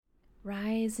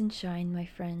Rise and shine, my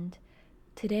friend.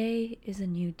 Today is a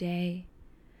new day.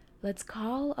 Let's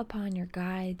call upon your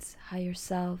guides, higher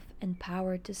self, and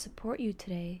power to support you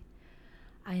today.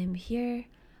 I am here.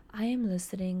 I am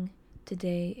listening.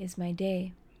 Today is my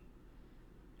day.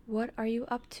 What are you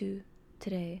up to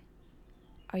today?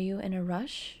 Are you in a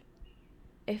rush?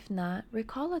 If not,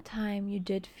 recall a time you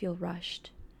did feel rushed.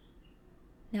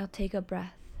 Now take a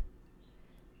breath.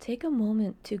 Take a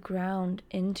moment to ground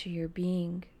into your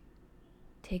being.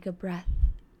 Take a breath.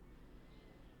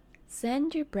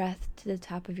 Send your breath to the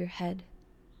top of your head.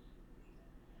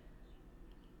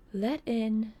 Let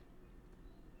in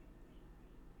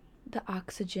the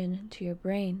oxygen to your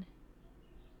brain.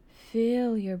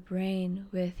 Fill your brain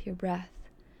with your breath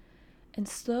and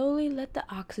slowly let the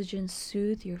oxygen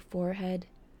soothe your forehead,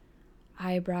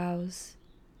 eyebrows,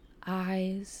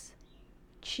 eyes,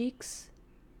 cheeks,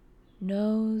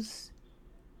 nose,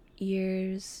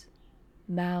 ears,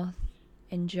 mouth,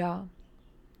 and jaw.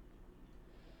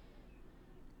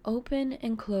 Open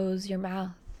and close your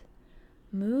mouth.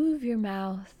 Move your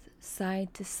mouth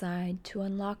side to side to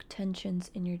unlock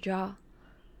tensions in your jaw.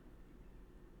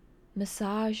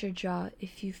 Massage your jaw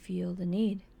if you feel the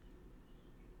need.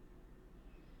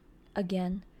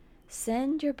 Again,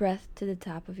 send your breath to the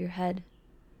top of your head.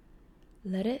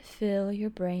 Let it fill your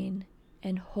brain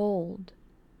and hold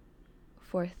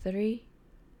for 3,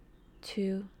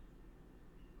 2,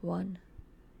 1.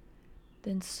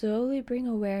 Then slowly bring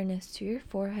awareness to your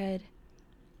forehead,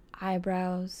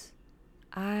 eyebrows,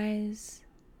 eyes,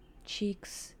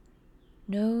 cheeks,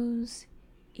 nose,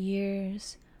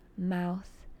 ears,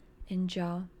 mouth, and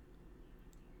jaw.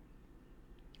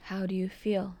 How do you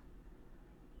feel?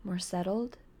 More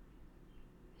settled?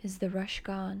 Is the rush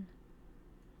gone?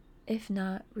 If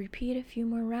not, repeat a few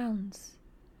more rounds.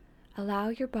 Allow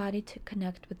your body to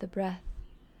connect with the breath.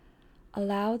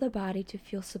 Allow the body to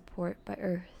feel support by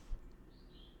earth.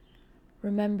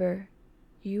 Remember,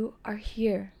 you are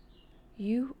here.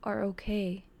 You are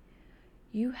okay.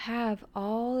 You have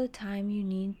all the time you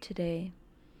need today.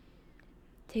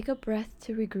 Take a breath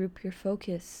to regroup your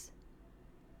focus.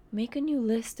 Make a new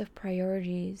list of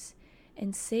priorities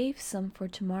and save some for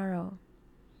tomorrow.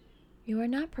 You are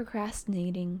not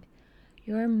procrastinating.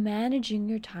 You are managing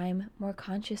your time more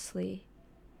consciously.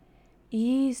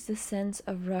 Ease the sense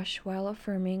of rush while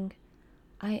affirming,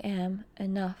 I am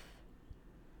enough.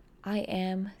 I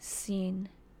am seen.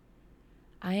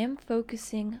 I am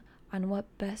focusing on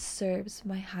what best serves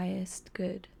my highest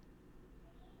good.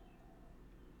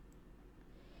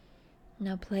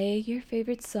 Now play your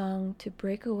favorite song to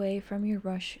break away from your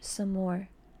rush some more.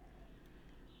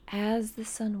 As the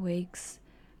sun wakes,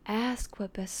 ask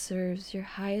what best serves your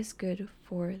highest good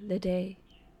for the day.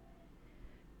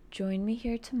 Join me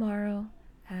here tomorrow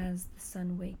as the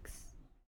sun wakes.